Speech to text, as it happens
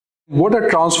What are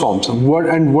transforms?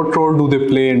 What role do they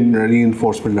play in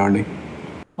reinforcement learning?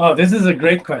 Oh, this is a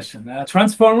great question.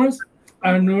 Transformers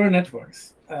are neural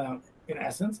networks, in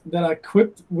essence, that are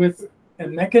equipped with a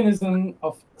mechanism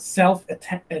of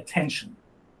self-attention,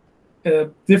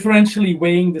 differentially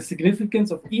weighing the significance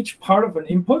of each part of an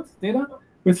input data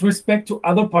with respect to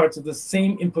other parts of the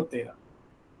same input data.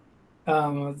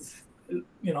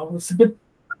 It's a bit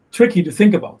tricky to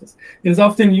think about this. It is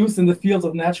often used in the fields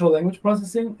of natural language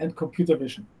processing and computer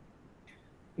vision.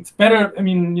 It's better,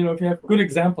 if you have good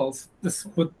examples, this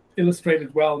would illustrate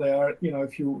it well. There are,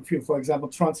 if you, for example,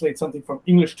 translate something from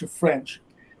English to French,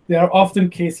 there are often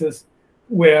cases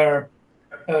where,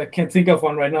 I can't think of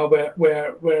one right now,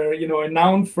 where a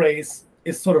noun phrase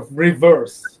is sort of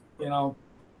reversed,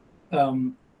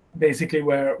 basically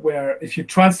where if you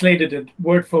translated it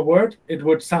word for word, it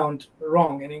would sound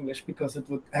wrong in English because it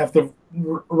would have the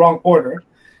wrong order,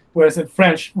 whereas in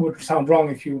French it would sound wrong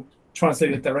if you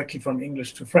translate it directly from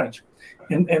English to French.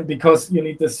 And because you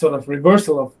need this sort of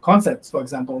reversal of concepts, for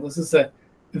example, this is a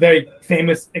very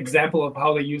famous example of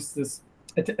how they use this,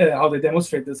 how they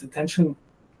demonstrate this attention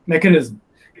mechanism.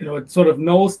 It sort of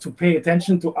knows to pay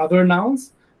attention to other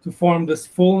nouns to form this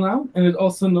full noun, and it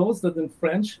also knows that in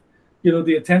French,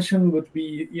 the attention would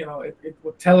be, it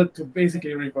would tell it to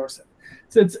basically reverse it.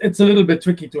 So it's a little bit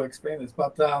tricky to explain this,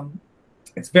 but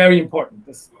it's very important,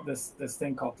 this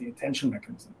thing called the attention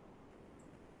mechanism.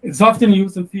 It's often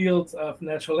used in fields of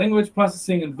natural language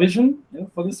processing and vision,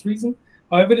 for this reason.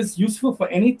 However, it is useful for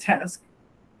any task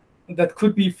that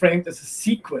could be framed as a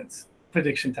sequence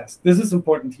prediction task. This is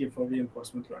important here for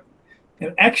reinforcement learning.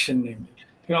 An action, namely,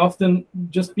 can often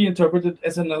just be interpreted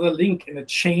as another link in a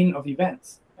chain of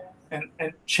events. And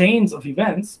chains of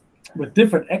events with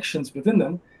different actions within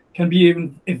them can be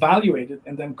even evaluated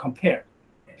and then compared.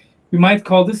 We might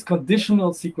call this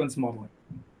conditional sequence modeling.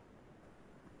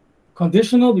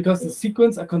 Conditional because the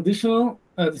sequences are conditional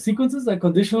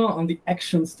on the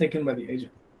actions taken by the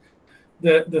agent.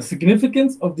 The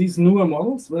significance of these newer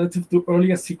models relative to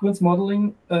earlier sequence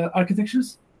modeling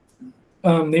architectures,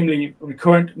 namely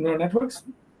recurrent neural networks,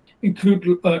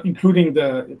 including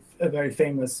the very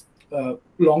famous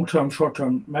long-term,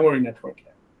 short-term memory network,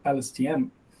 LSTM,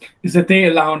 is that they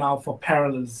allow now for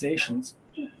parallelization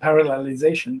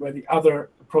where the other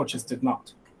approaches did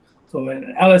not. So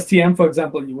in LSTM, for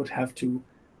example, you would have to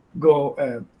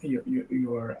go,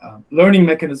 your learning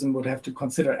mechanism would have to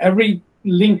consider every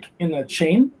link in a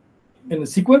chain, in a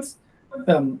sequence,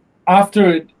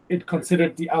 after it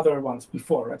considered the other ones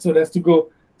before, right? So it has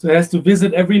to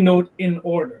visit every node in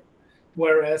order.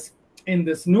 Whereas in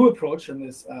this new approach, in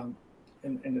this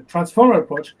in the transformer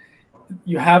approach,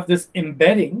 you have this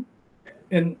embedding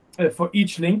for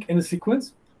each link in a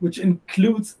sequence, which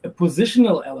includes a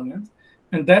positional element,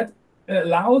 and that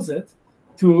allows it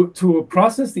to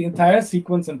process the entire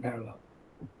sequence in parallel.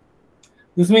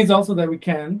 This means also that we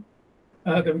can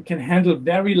handle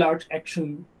very large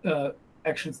action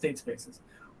state spaces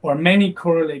or many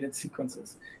correlated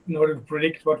sequences in order to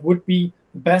predict what would be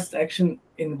the best action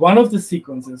in one of the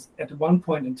sequences at one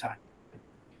point in time.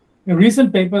 A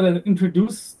recent paper that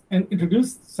introduced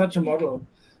such a model,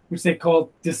 which they call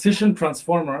decision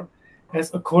transformer,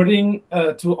 has, according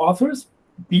to authors,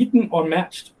 beaten or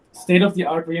matched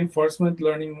state-of-the-art reinforcement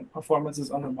learning performances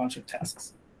on a bunch of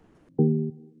tasks.